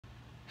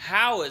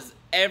How is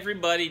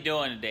everybody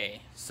doing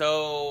today?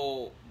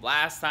 So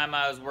last time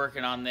I was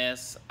working on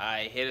this,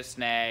 I hit a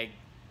snag,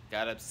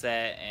 got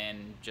upset,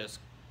 and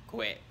just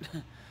quit.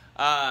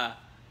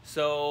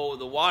 So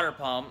the water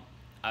pump,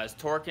 I was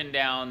torquing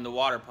down the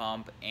water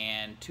pump,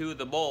 and two of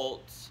the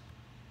bolts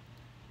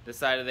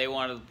decided they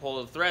wanted to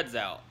pull the threads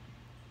out.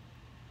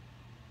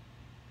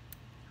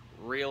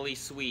 Really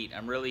sweet.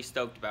 I'm really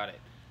stoked about it.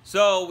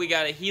 So we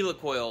got a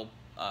helicoil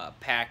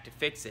pack to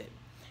fix it.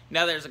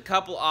 Now there's a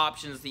couple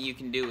options that you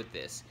can do with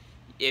this.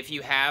 If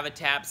you have a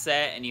tap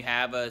set and you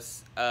have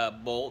a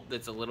bolt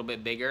that's a little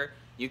bit bigger,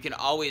 you can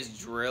always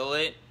drill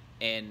it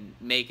and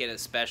make it a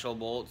special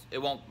bolt.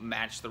 It won't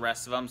match the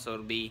rest of them, so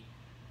it'll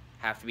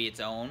have to be its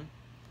own.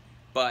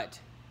 But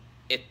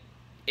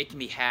it can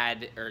be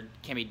had or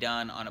can be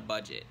done on a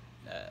budget.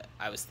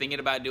 I was thinking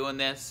about doing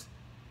this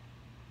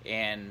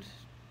and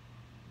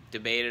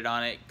debated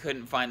on it.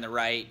 Couldn't find the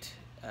right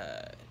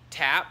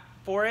tap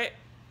for it.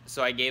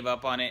 So I gave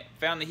up on it.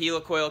 Found the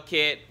Helicoil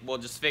kit. We'll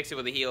just fix it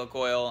with a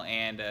helicoil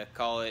and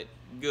call it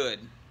good.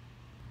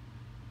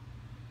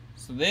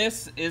 So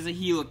this is a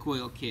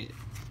helicoil kit.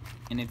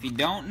 And if you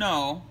don't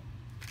know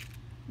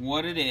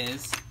what it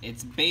is,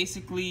 it's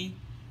basically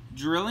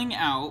drilling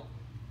out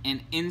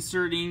and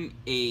inserting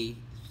a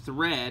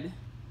thread.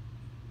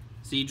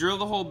 So you drill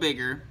the hole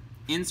bigger,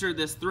 insert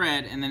this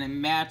thread, and then it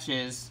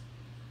matches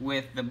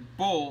with the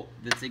bolt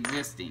that's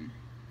existing.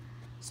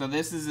 So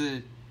this is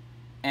a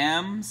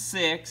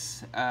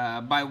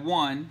M6 by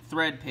 1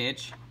 thread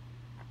pitch,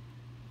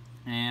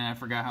 and I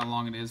forgot how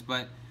long it is,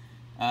 but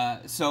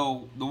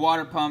so the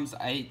water pumps,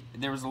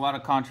 there was a lot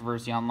of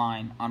controversy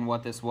online on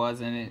what this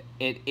was, and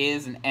it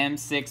is an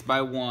M6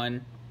 by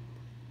 1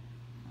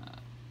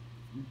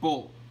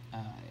 bolt.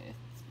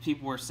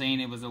 People were saying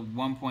it was a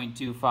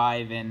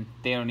 1.25, and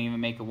they don't even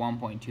make a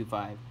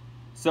 1.25.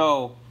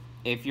 So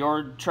if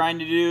you're trying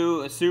to do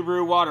a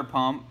Subaru water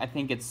pump, I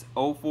think it's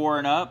 04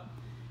 and up,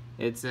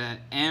 it's a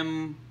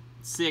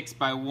M6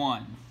 by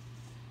 1,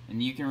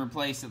 and you can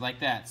replace it like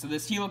that. So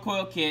this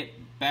helicoil kit,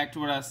 back to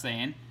what I was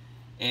saying,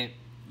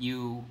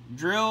 you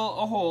drill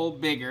a hole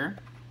bigger,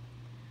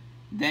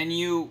 then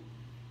you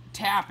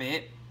tap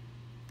it,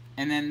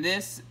 and then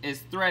this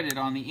is threaded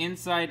on the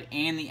inside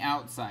and the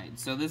outside.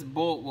 So this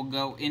bolt will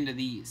go into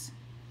these,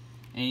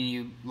 and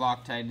you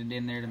Loctite it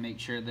in there to make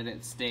sure that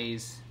it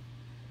stays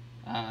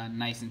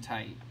nice and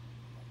tight.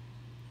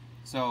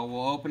 So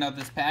we'll open up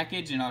this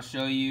package and I'll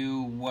show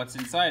you what's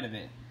inside of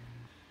it.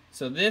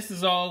 So this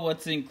is all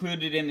what's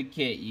included in the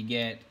kit. You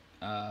get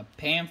a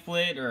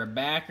pamphlet or a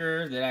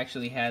backer that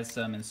actually has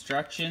some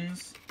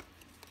instructions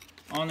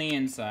on the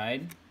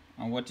inside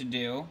on what to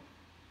do.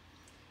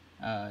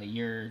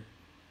 Your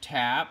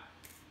tap,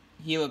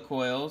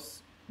 helicoils,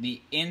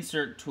 the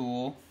insert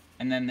tool,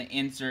 and then the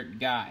insert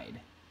guide.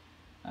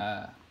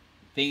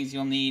 Things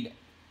you'll need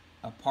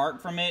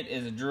apart from it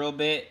is a drill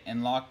bit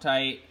and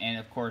Loctite, and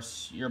of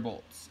course your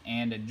bolts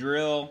and a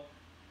drill,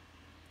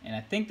 and I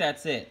think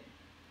that's it.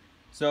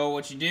 So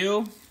what you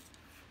do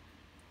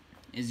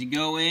is you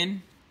go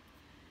in,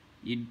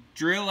 you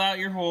drill out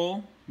your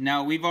hole.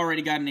 Now we've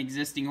already got an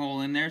existing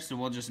hole in there, so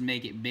we'll just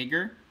make it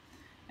bigger,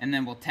 and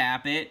then we'll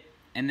tap it,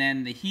 and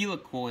then the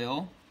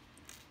helicoil,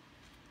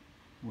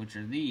 which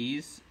are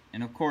these,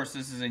 and of course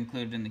this is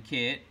included in the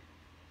kit.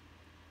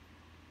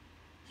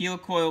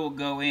 Helicoil will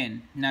go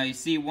in. Now you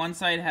see one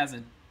side has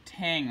a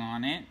tang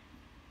on it,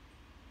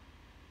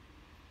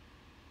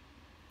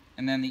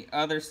 and then the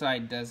other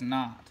side does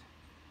not.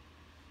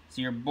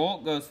 So your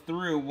bolt goes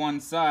through one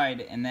side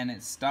and then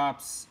it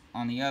stops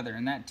on the other,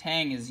 and that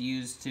tang is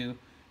used to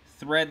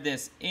thread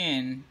this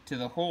in to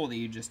the hole that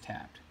you just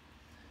tapped.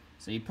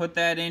 So you put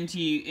that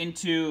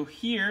into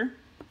here.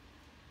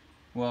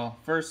 Well,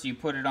 first you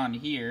put it onto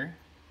here,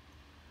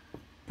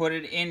 put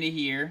it into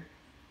here,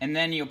 and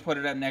then you'll put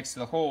it up next to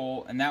the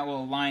hole, and that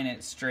will align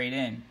it straight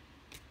in.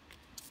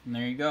 And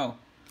there you go.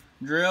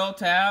 Drill,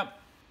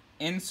 tap,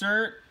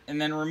 insert, and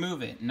then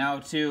remove it. Now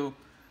to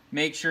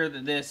make sure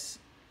that this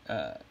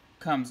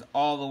comes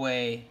all the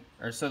way,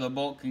 or so the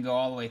bolt can go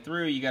all the way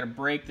through, you got to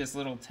break this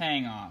little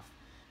tang off.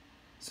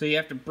 So you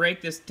have to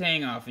break this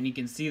tang off, and you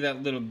can see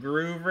that little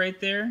groove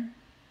right there.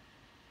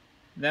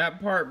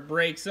 That part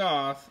breaks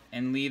off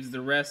and leaves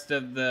the rest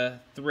of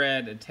the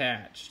thread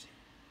attached.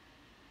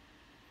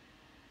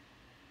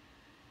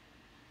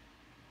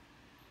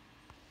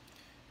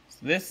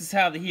 This is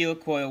how the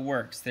helicoil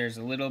works. There's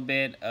a little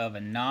bit of a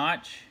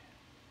notch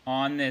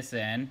on this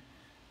end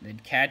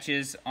that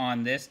catches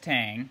on this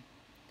tang.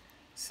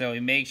 So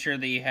you make sure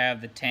that you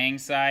have the tang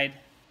side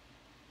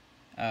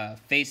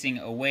facing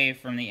away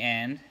from the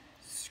end.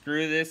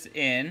 Screw this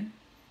in,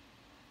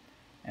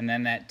 and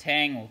then that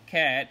tang will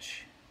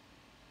catch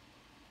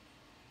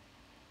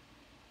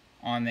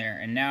on there.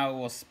 And now it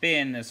will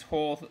spin this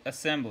whole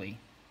assembly.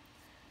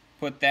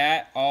 Put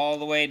that all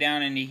the way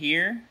down into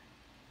here.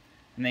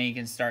 And then you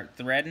can start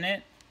threading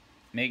it.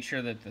 Make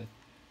sure that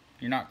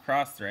you're not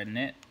cross-threading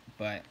it,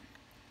 but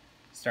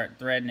start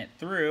threading it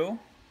through.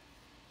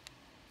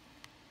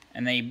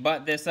 And then you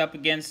butt this up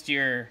against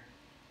your,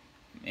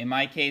 in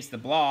my case, the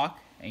block,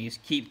 And you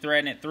just keep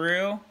threading it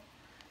through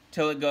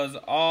till it goes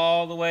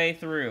all the way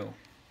through.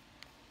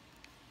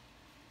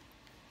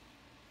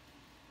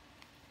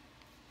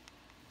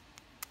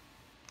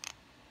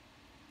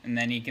 And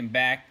then you can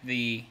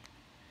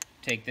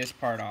take this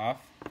part off.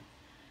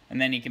 And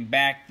then you can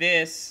back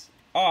this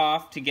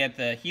off to get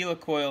the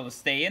helicoil to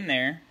stay in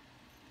there.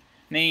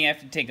 And then you have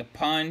to take a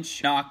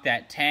punch, knock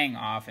that tang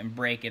off, and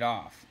break it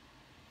off.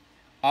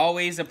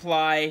 Always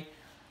apply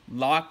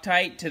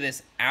Loctite to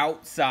this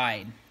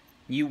outside.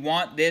 You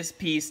want this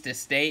piece to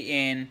stay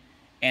in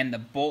and the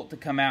bolt to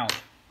come out.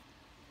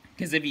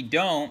 Because if you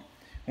don't,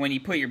 when you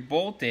put your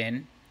bolt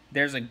in,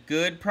 there's a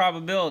good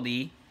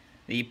probability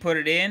that you put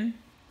it in,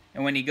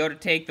 and when you go to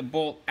take the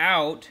bolt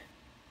out,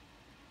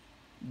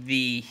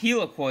 the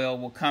helicoil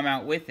will come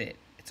out with it.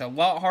 It's a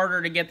lot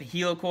harder to get the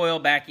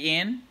helicoil back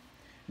in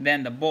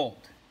than the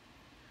bolt.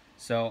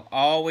 So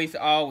always,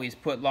 always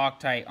put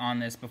Loctite on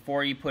this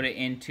before you put it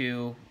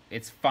into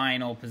its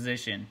final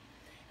position.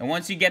 And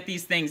once you get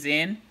these things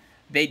in,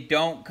 they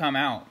don't come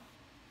out.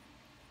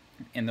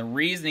 And the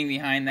reasoning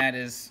behind that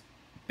is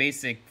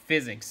basic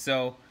physics.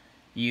 So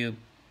you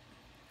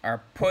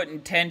are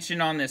putting tension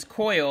on this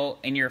coil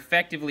and you're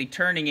effectively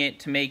turning it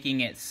to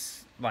making it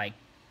like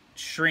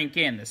shrink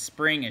in. The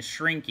spring is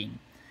shrinking.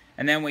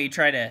 And then when you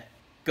try to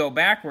go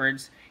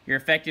backwards, you're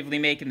effectively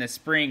making the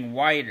spring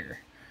wider.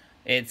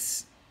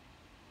 It's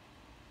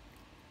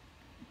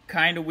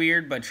kind of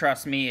weird, but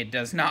trust me, it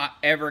does not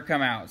ever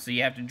come out. So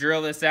you have to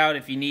drill this out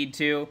if you need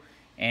to,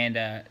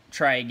 and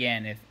try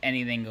again if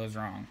anything goes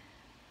wrong.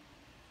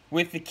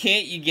 With the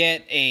kit, you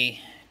get a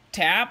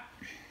tap,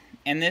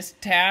 and this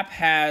tap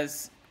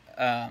has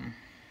to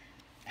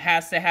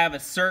have a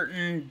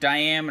certain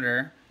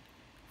diameter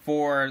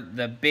for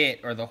the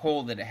bit or the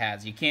hole that it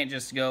has. You can't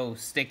just go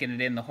sticking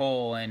it in the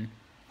hole and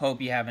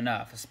hope you have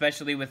enough,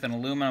 especially with an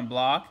aluminum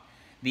block.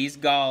 These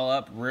gall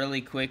up really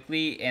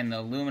quickly and the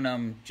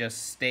aluminum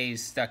just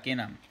stays stuck in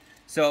them.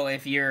 So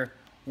if you're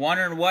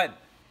wondering what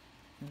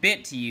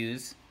bit to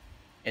use,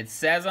 it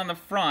says on the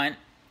front,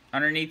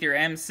 underneath your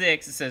M6,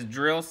 it says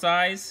drill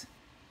size,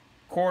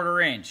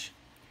 1/4 inch.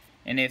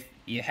 And if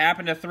you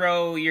happen to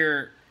throw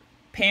your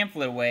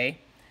pamphlet away,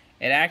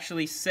 it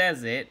actually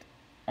says it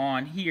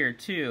on here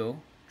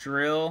too,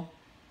 drill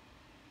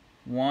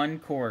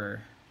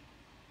 1/4.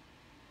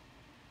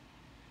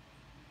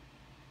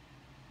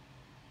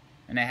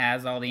 And it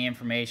has all the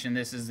information.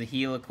 This is the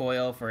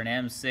helicoil for an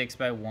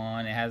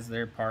M6x1. It has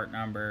their part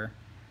number.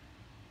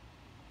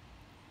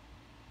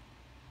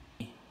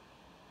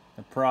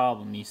 The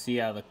problem, you see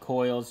how the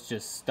coils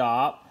just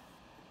stop?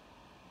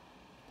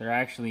 They're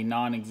actually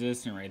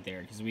non-existent right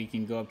there, because we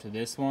can go up to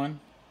this one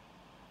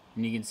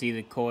and you can see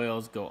the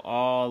coils go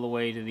all the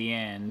way to the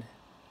end,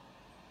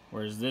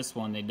 whereas this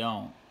one they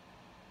don't.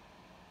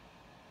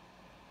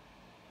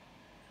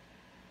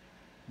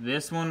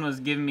 This one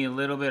was giving me a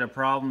little bit of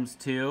problems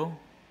too,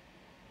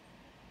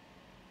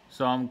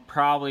 so I'm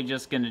probably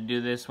just going to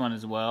do this one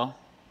as well.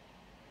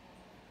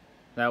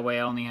 That way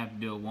I only have to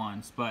do it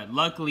once. But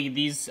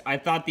luckily I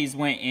thought these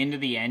went into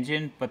the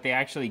engine, but they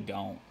actually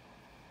don't.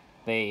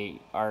 They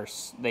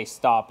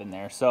stop in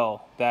there,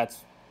 so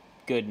that's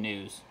good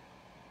news.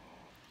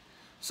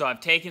 So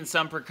I've taken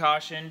some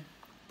precaution,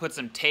 put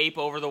some tape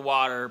over the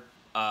water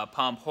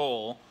pump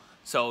hole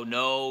so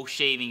no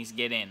shavings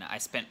get in. I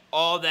spent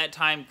all that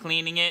time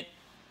cleaning it.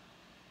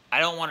 I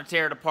don't want to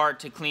tear it apart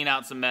to clean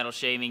out some metal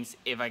shavings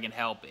if I can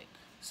help it.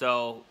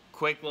 So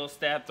quick little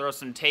step, throw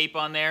some tape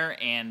on there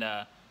and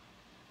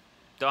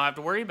don't have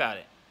to worry about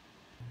it.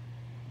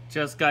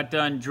 Just got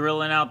done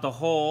drilling out the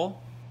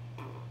hole.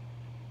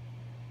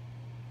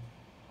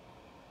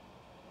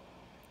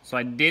 So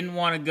I didn't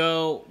want to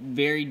go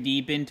very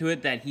deep into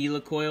it. That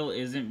helicoil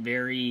isn't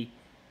very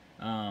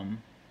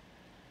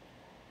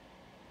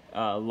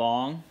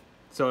long,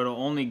 so it'll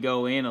only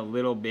go in a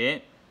little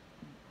bit.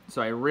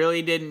 So I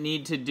really didn't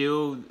need to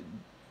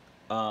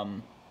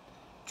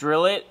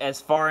drill it as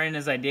far in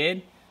as I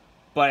did,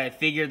 but I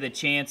figured the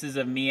chances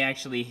of me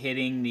actually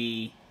hitting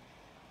the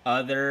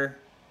other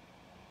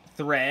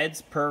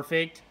threads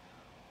perfect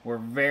were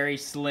very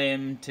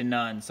slim to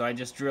none. So I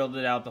just drilled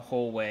it out the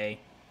whole way,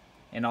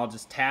 and I'll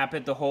just tap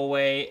it the whole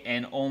way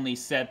and only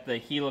set the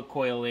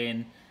helicoil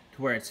in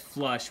to where it's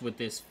flush with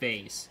this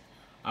face.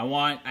 I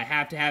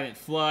have to have it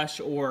flush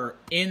or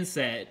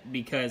inset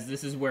because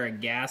this is where a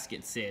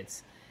gasket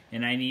sits,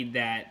 and I need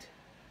that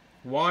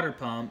water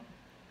pump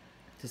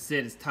to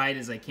sit as tight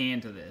as I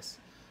can to this.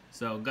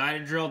 So got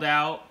it drilled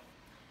out,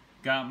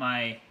 got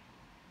my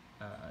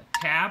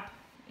tap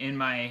in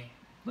my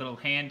little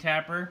hand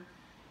tapper,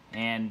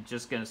 and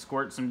just gonna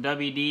squirt some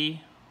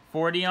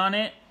WD-40 on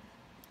it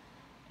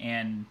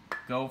and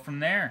go from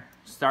there.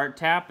 Start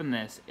tapping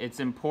this.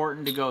 It's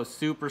important to go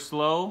super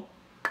slow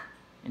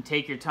and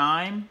take your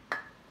time,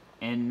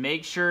 and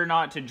make sure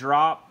not to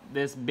drop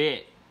this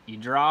bit. You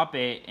drop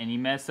it and you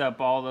mess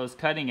up all those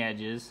cutting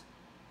edges,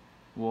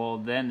 well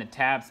then the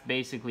tap's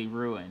basically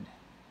ruined.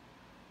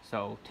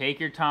 So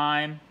take your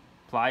time,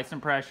 apply some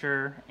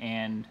pressure,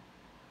 and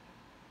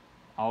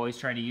always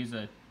try to use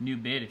a new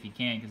bit if you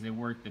can, because they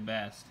work the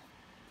best.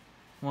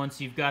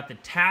 once you've got the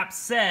tap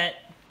set,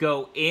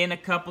 go in a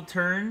couple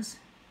turns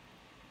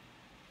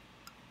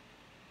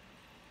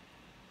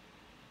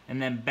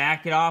and then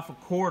back it off a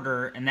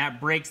quarter, and that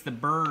breaks the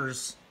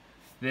burrs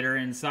that are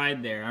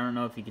inside there. I don't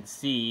know if you can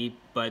see,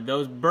 but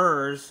those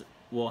burrs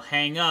will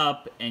hang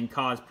up and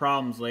cause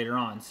problems later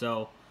on.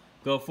 So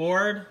go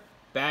forward,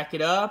 back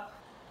it up.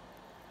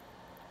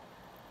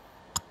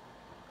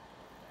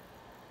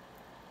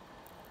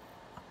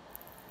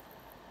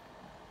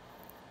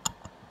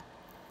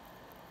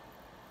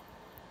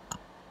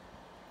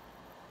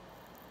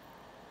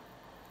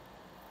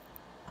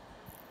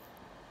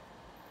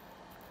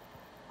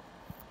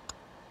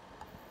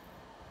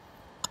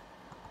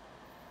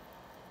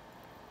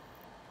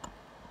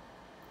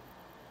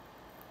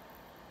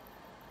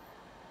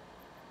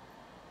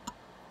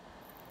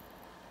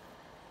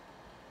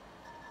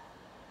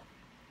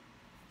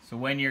 So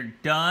when you're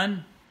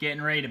done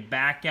getting ready to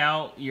back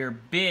out your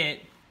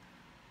bit,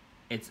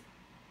 it's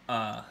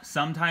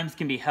sometimes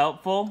can be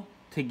helpful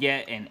to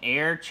get an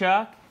air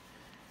chuck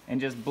and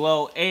just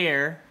blow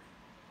air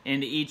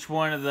into each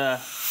one of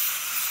the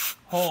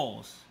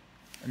holes.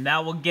 And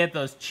that will get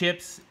those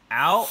chips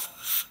out,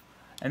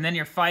 and then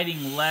you're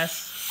fighting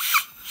less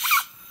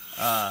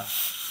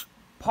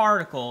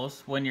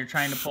particles when you're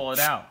trying to pull it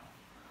out.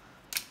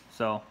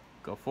 So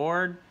go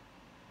forward,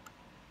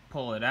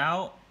 pull it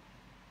out.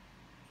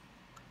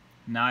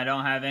 Now I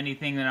don't have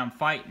anything that I'm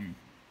fighting.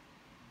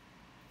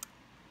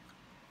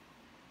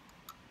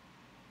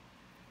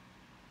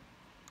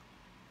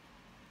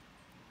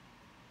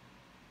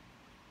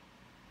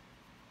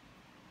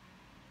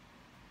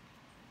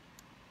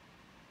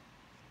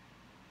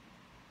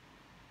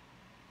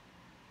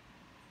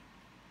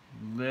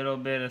 Little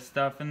bit of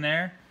stuff in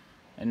there.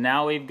 And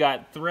now we've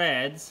got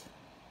threads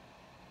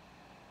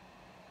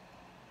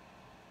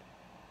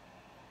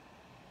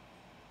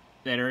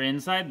that are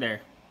inside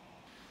there.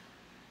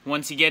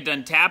 Once you get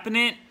done tapping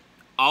it,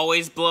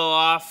 always blow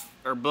off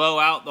or blow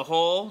out the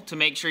hole to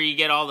make sure you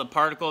get all the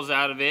particles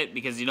out of it,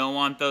 because you don't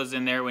want those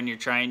in there when you're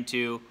trying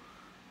to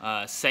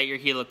set your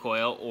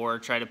helicoil or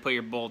try to put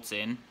your bolts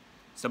in.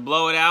 So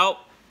blow it out,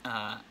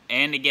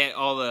 and to get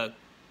all the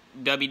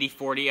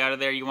WD-40 out of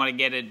there, you want to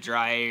get it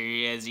dry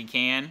as you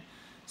can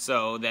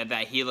so that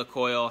that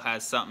helicoil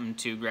has something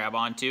to grab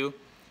onto,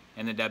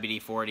 and the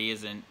WD-40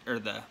 isn't,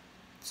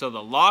 so the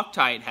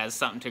Loctite has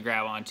something to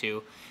grab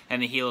onto,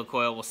 and the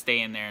helicoil will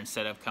stay in there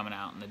instead of coming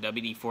out, and the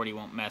WD-40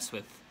 won't mess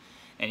with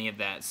any of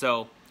that.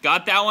 So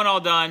got that one all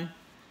done.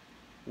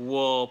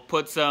 We'll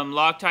put some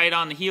Loctite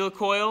on the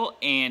helicoil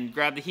and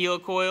grab the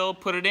helicoil,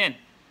 put it in.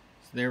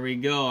 So there we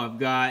go. I've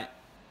got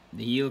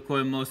the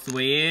helicoil most of the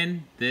way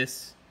in.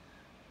 This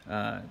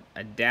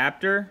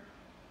adapter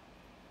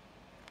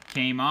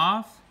came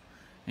off,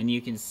 and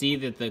you can see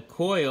that the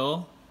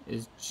coil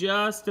is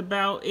just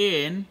about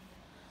in.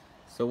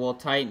 So we'll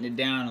tighten it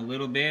down a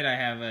little bit. I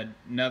have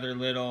another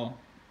little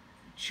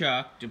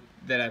chuck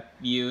that I've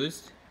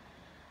used.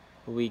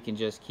 We can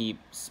just keep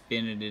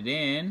spinning it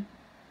in.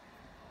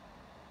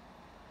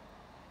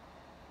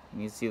 You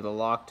can see the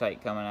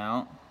Loctite coming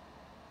out.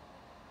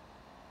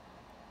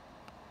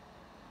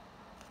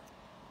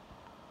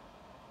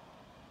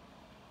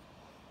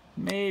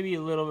 Maybe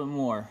a little bit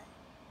more.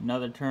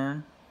 Another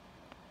turn.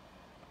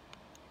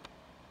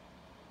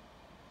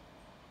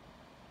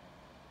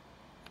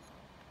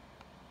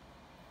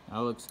 That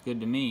looks good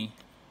to me.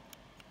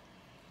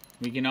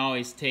 We can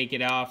always take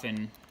it off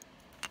and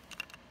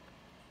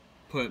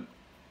put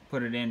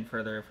it in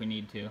further if we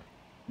need to.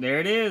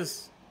 There it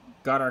is.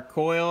 Got our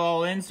coil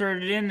all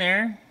inserted in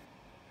there.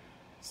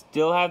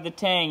 Still have the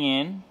tang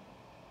in,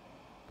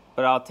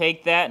 but I'll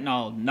take that and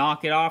I'll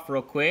knock it off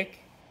real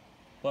quick.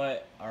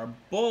 But our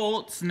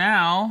bolts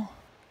now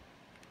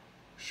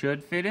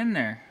should fit in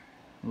there.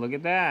 Look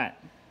at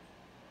that.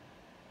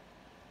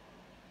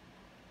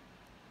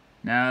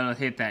 Now it'll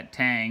hit that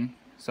tang,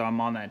 so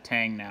I'm on that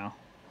tang now.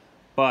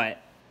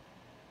 But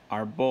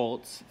our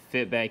bolts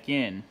fit back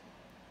in.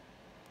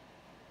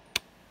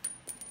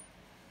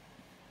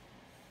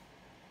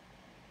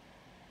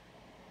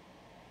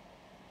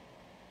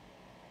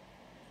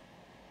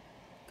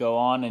 Go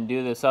on and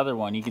do this other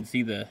one. You can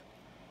see the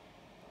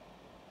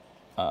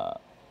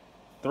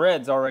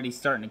threads already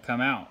starting to come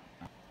out.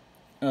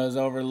 I was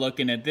over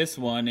looking at this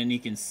one, and you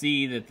can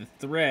see that the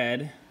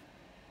thread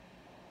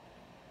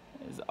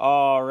is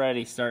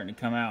already starting to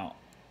come out.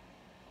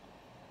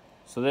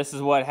 So this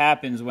is what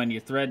happens when your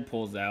thread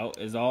pulls out,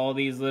 is all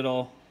these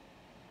little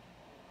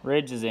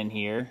ridges in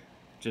here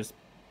just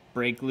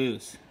break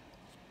loose.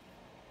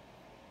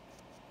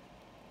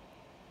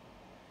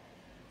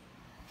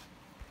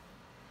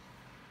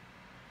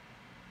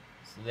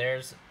 So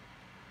there's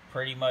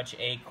pretty much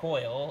a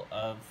coil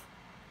of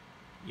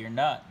your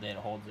nut that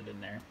holds it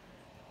in there.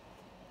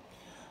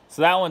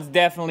 So that one's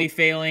definitely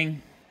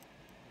failing.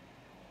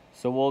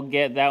 So we'll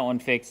get that one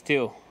fixed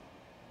too.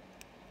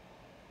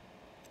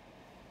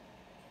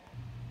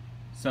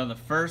 So the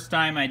first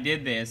time I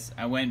did this,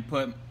 I went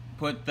and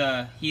put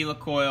the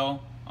helicoil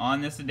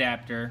on this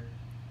adapter,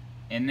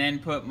 and then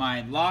put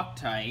my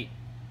Loctite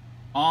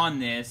on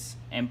this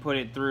and put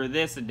it through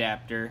this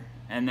adapter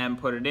and then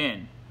put it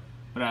in.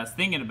 But I was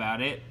thinking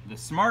about it, the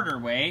smarter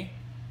way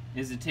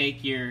is to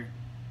take your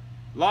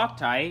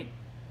Loctite,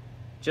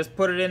 just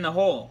put it in the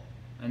hole,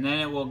 and then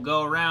it will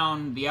go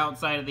around the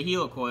outside of the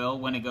helicoil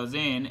when it goes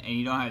in, and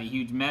you don't have a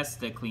huge mess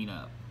to clean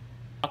up.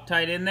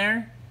 Loctite in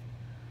there,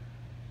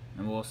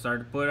 and we'll start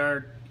to put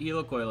our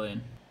helicoil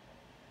in.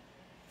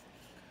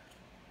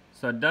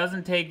 So it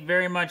doesn't take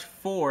very much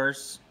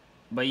force,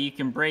 but you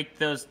can break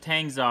those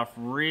tangs off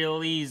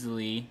real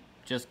easily,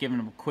 just giving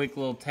them a quick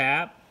little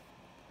tap.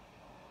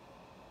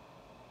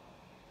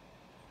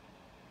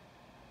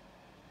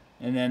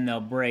 And then they'll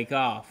break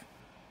off.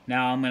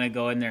 Now I'm going to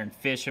go in there and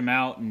fish them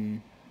out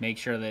and make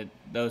sure that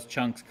those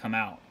chunks come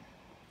out.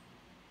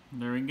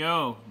 There we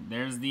go.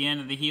 There's the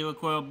end of the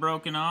helicoil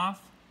broken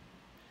off.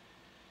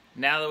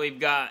 Now that we've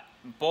got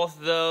both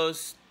of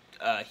those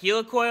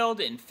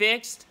helicoiled and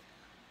fixed,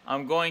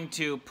 I'm going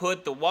to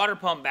put the water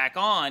pump back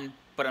on,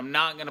 but I'm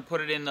not going to put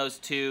in those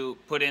two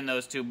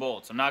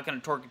bolts. I'm not going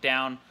to torque it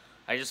down.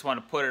 I just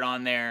want to put it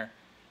on there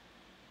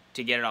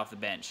to get it off the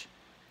bench.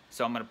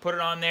 So I'm going to put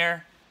it on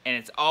there. And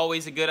it's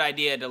always a good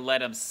idea to let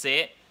them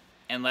sit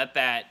and let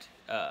that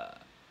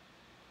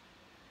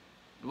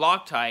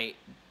Loctite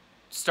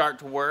start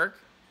to work.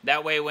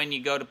 That way when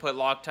you go to put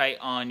Loctite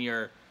on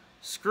your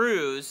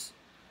screws,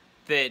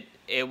 that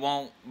it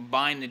won't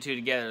bind the two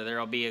together. There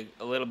will be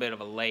a little bit of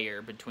a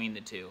layer between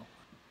the two.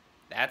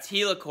 That's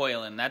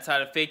helicoiling. That's how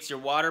to fix your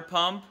water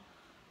pump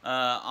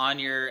on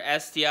your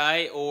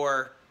STI,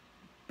 or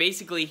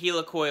basically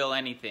helicoil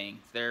anything.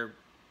 They're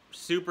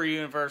super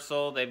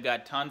universal. They've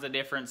got tons of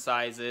different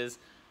sizes,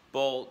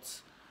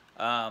 bolts,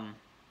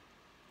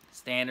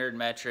 standard,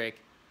 metric,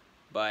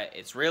 but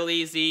it's real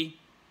easy.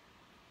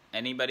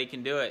 Anybody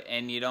can do it,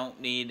 and you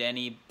don't need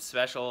any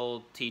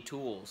specialty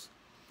tools.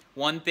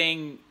 One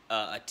thing,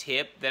 a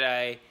tip that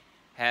I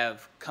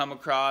have come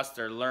across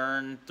or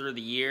learned through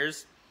the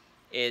years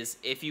is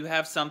if you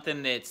have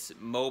something that's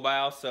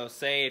mobile, so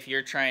say if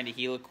you're trying to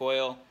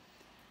helicoil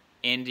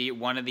into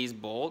one of these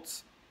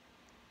bolts,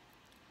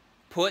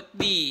 put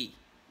the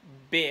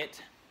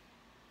bit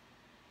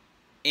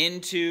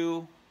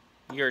into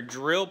your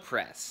drill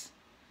press.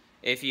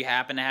 If you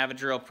happen to have a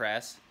drill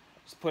press,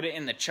 just put it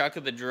in the chuck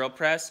of the drill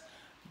press.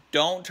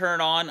 Don't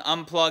turn on,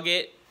 unplug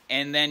it,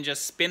 and then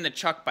just spin the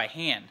chuck by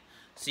hand.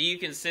 So you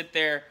can sit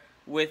there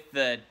with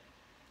the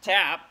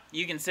tap,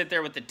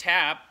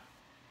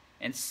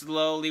 and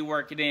slowly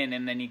work it in,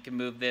 and then you can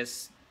move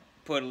this,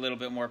 put a little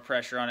bit more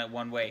pressure on it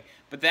one way.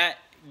 But that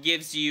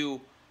gives you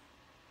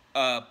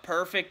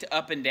perfect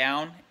up and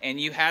down, and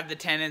you have the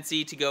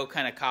tendency to go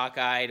kind of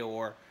cockeyed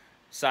or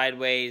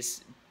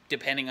sideways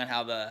depending on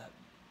how the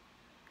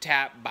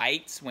tap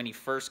bites when you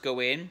first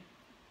go in,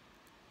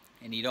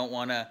 and you don't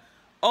want to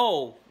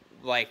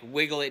like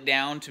wiggle it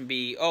down to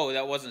be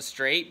that wasn't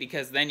straight,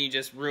 because then you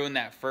just ruin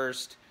that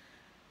first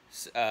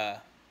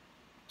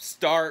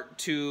start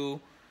to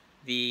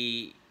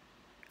the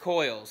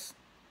coils,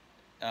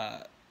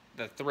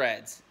 the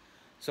threads.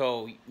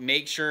 So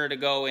make sure to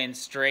go in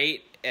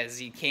straight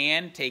as you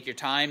can. Take your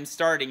time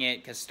starting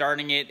it, because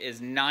starting it is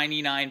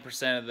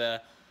 99% of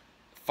the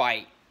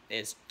fight,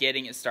 is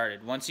getting it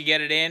started. Once you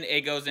get it in,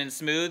 it goes in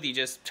smooth. You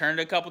just turn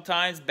it a couple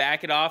times,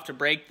 back it off to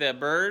break the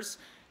burrs,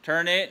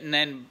 turn it, and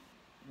then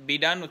be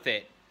done with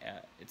it.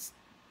 It's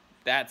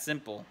that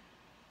simple.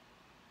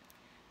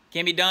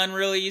 Can be done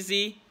real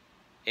easy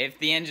if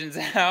the engine's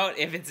out.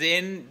 If it's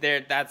in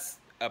there, that's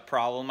a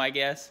problem, I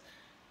guess,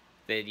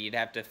 that you'd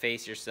have to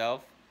face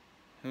yourself.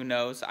 Who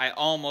knows? I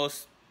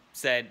almost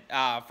said,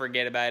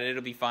 forget about it,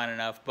 it'll be fine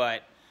enough,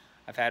 but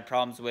I've had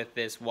problems with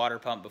this water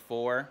pump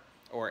before,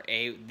 or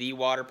the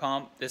water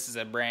pump. This is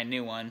a brand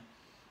new one,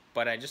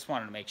 but I just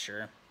wanted to make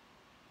sure.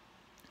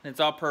 It's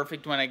all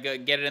perfect when I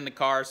get it in the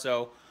car,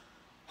 so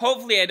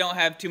hopefully I don't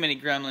have too many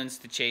gremlins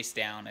to chase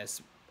down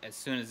as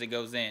soon as it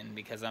goes in,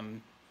 because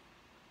I'm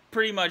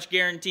pretty much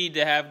guaranteed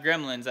to have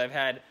gremlins. I've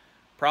had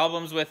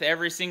problems with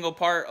every single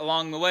part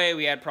along the way.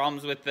 We had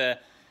problems with the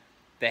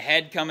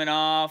head coming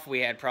off. We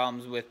had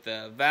problems with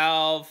the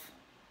valve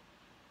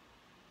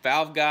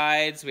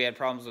guides. We had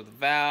problems with the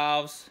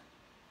valves.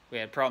 We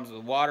had problems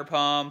with the water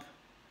pump.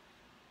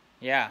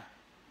 Yeah,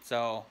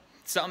 so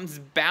something's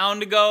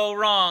bound to go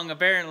wrong,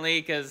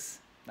 apparently, because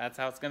that's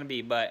how it's going to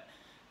be. But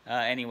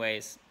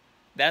anyways,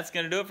 that's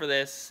going to do it for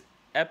this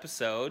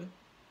episode.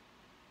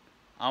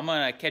 I'm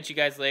going to catch you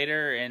guys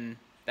later, and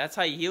that's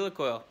how you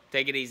helicoil.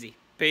 Take it easy.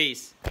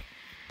 Peace.